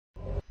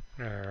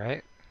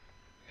Alright.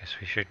 Guess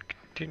we should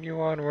continue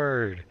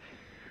onward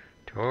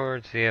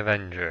towards the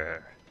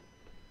Avenger.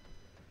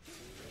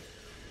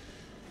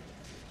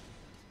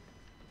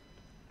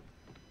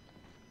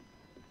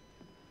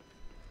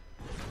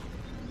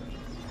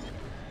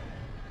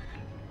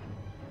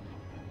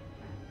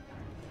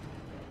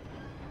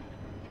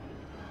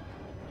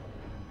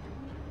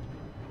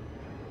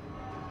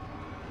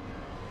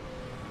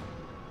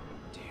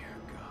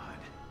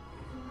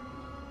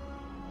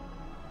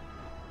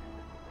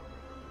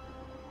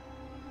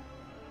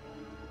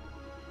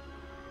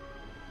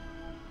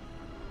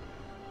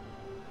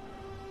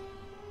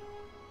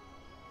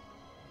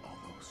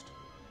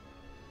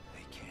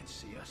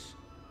 See us?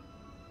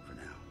 For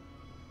now.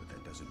 But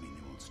that doesn't mean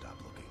they won't stop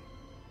looking.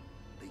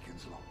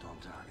 Beacon's locked on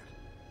target.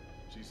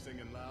 She's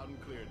singing loud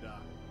and clear,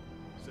 Doc.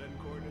 Send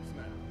coordinates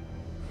now.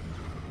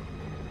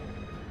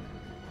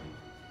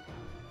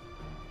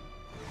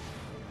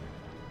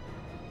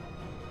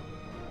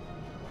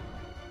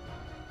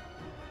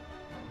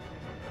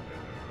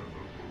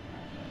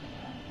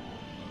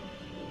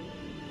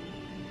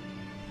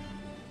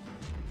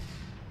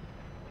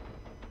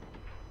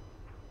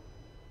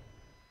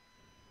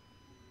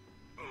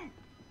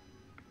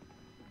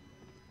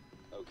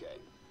 Okay.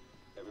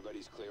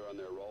 Everybody's clear on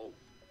their role?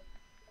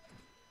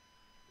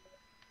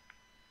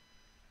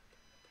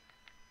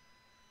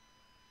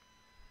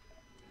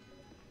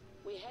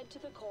 We head to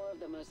the core of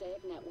the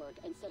Mosaic network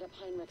and set up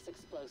Heinrich's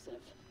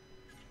explosive.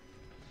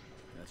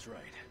 That's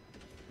right.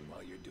 And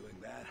while you're doing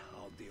that,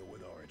 I'll deal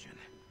with Origin.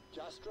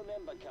 Just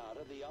remember,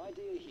 Carter, the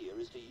idea here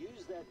is to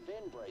use that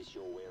Ven brace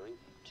you're wearing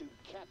to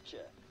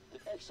capture.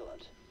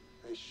 Excellent.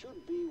 There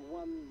should be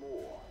one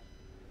more.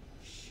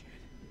 Shit.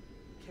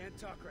 Can't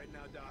talk right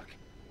now, Doc.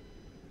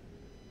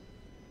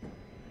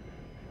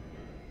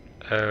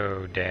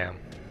 Oh, damn.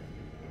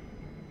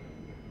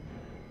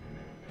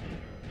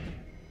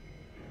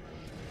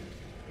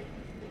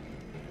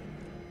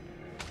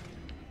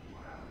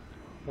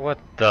 What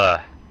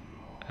the?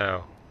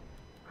 Oh.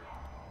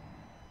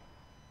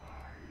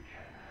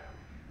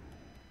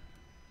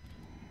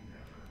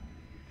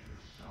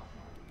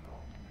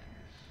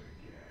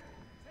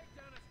 Take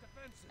down its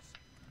defenses.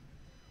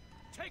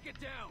 Take it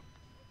down.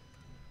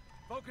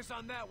 Focus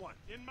on that one.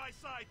 In my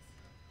sights!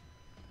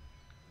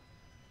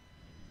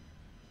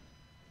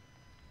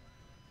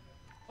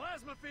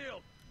 Plasma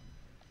field.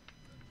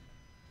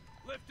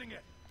 Lifting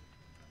it.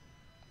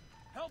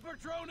 Helper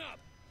drone up.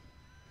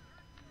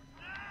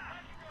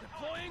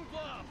 Deploying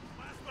blob.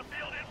 Plasma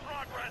field in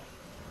progress!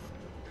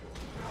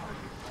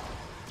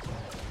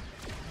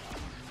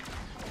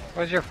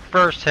 What's your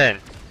first hint?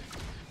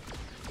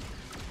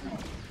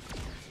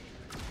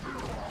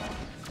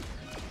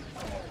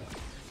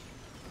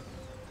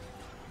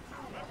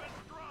 Weapons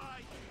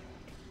dry!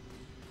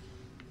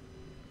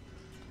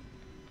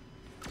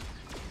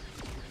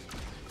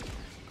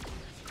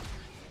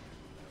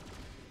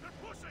 They're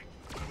pushing!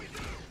 What do we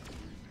do?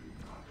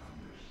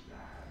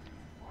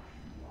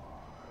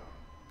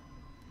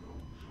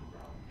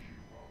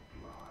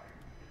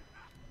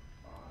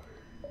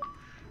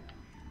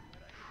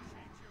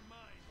 Change your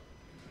mind.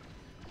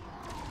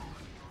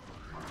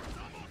 It's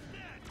almost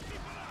dead! Keep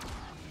it up!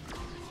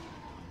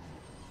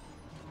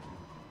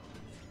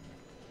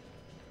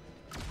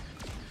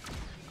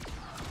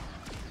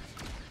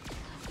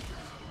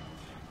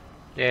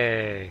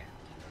 Yay.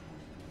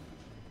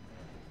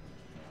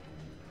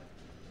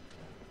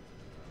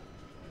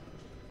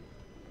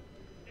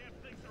 Damn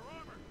things are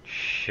armored!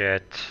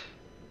 Shit.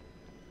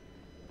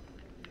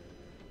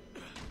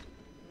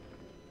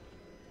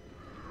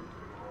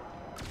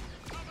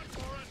 Coming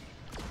for it!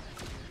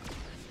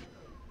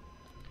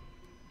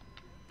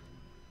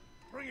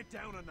 Bring it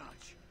down a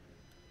notch.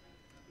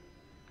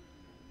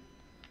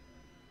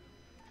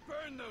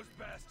 Burn those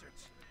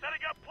bastards.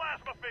 Setting up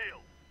plasma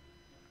field!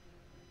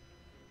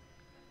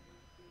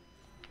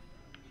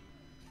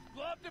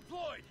 Blob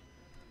deployed.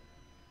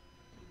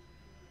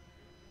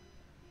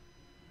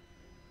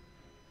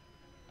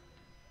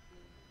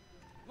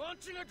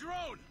 Launching a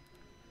drone.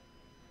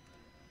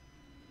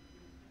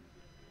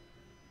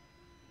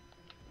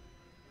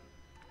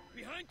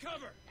 Behind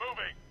cover.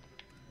 Moving!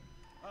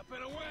 Up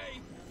and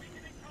away.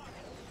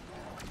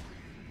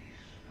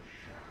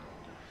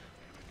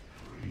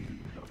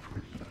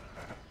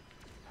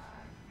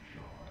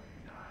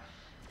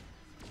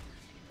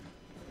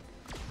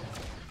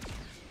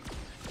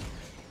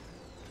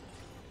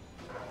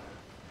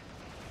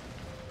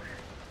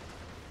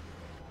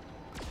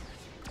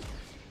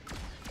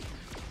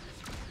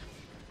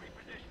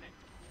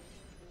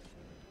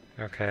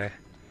 Okay.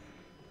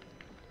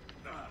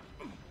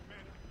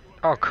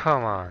 Oh,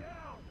 come on.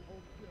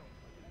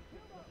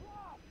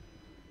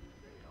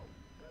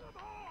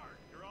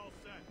 You're all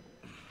set.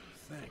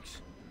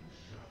 Thanks.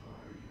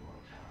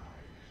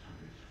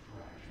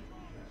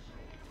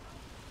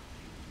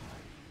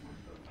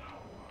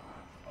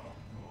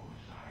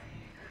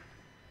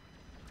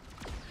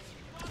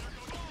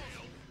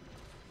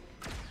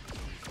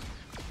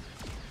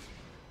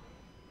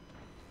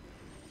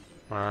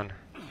 Come on.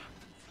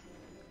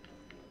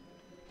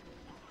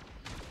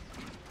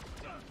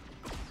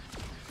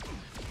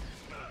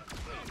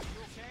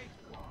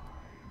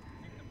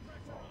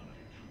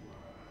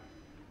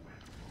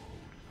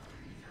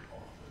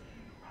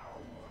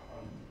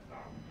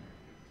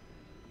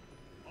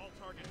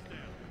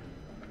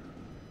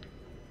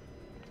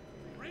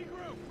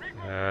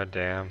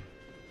 Damn.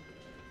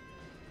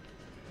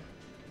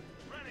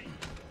 Ready.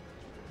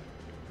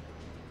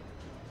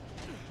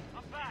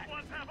 I'm back.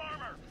 Let's have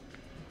armor.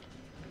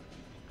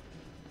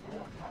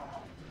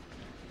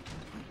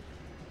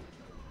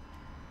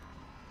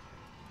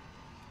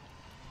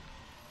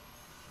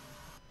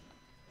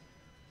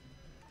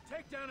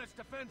 Take down its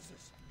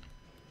defenses.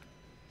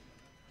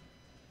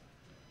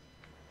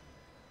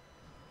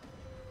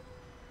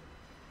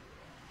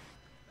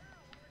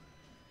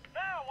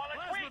 Now, while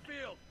it's weak.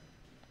 Field.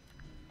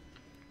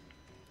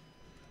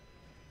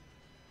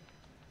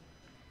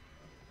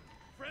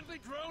 Friendly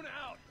drone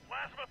out.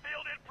 Plasma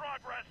field in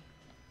progress.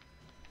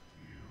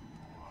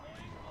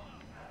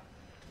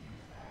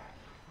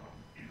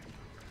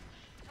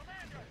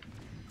 Commander.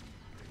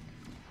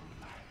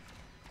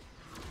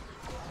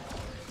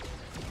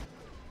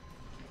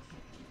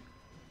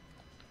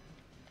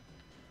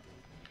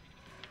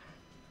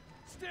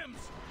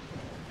 Stims.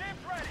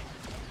 Stims ready.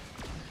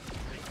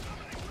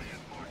 Incoming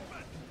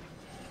reinforcement.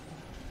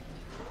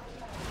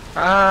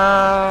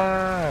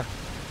 Ah!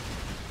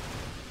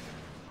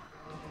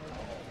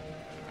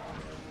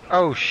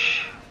 Oh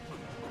sh!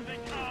 They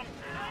come.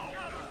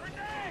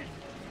 Grenade.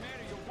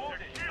 Commander, you're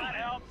wounded. That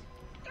helps.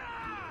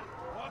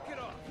 Walk it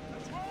off.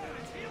 That's right.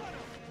 It's healing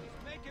him.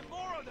 He's making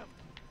more of them.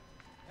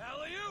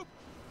 Alley-oop.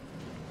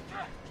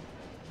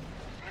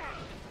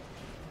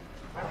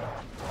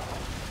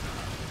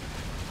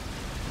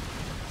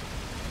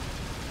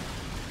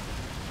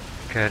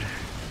 Good.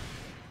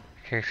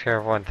 Takes care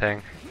of one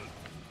thing.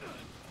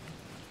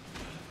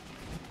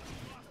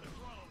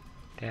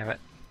 Damn it.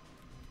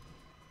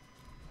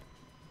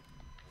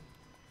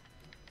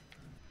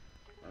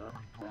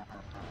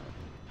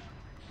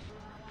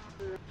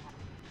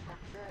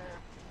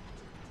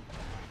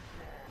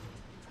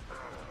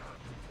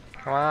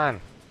 Come on.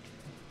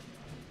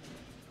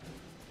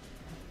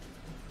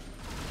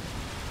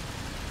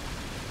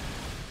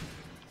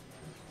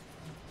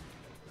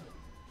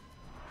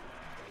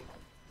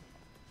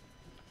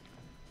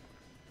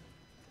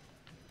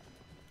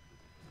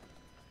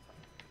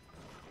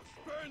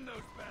 Burn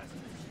those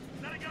bastards.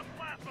 Setting up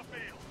plasma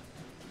field.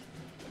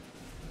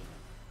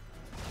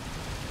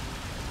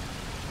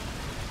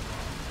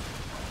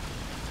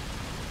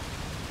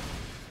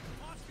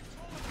 Lost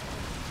control of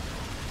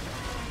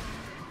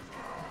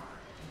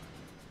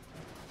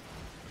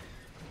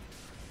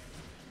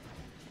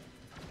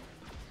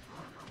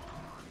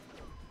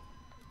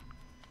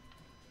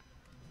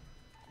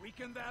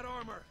weaken that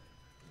armor.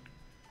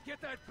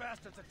 Get that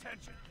bastard's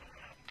attention.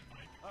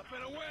 Up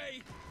and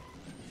away.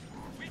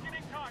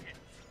 Weakening target.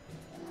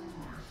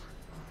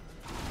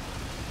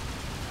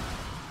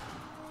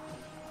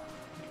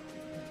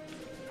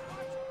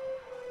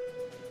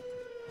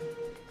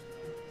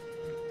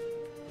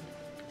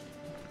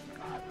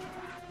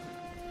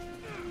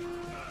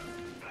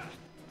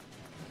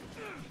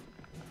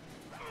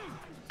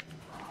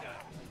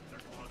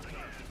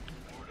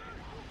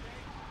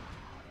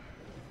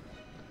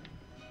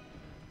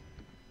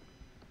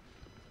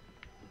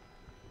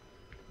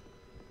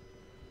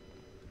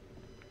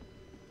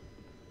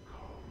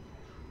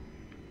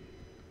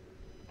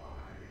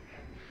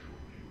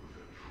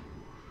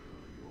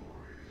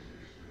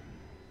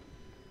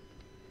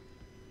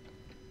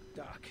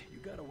 Doc, you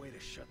got a way to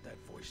shut that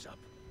voice up?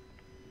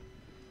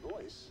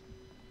 Voice?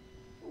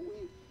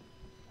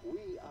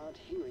 We aren't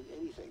hearing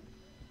anything.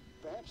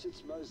 Perhaps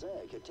it's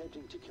Mosaic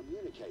attempting to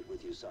communicate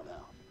with you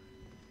somehow.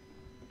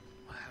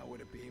 How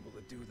would it be able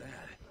to do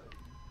that?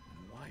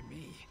 And why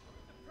me?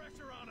 The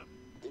pressure on him!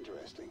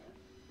 Interesting.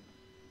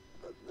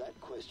 But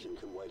that question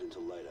can wait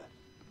until later.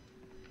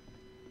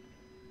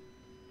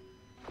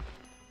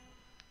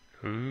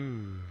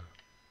 Ooh.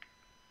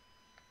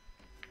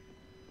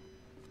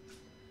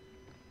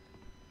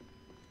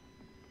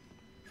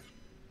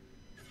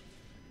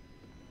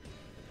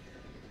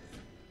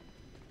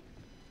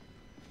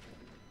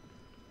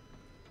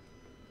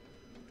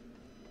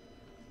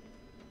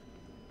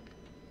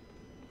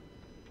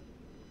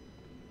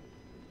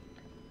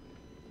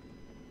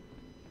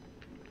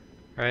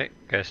 Alright,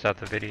 gotta stop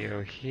the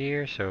video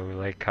here, so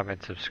like,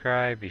 comment,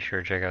 subscribe, be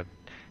sure to check out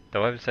the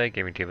website,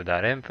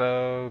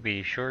 gamingtable.info,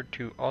 be sure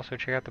to also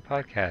check out the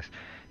podcast,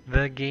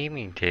 The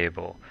Gaming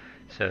Table.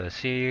 So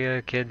see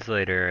you kids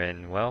later,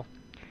 and well,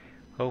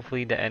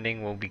 hopefully the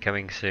ending will be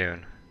coming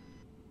soon.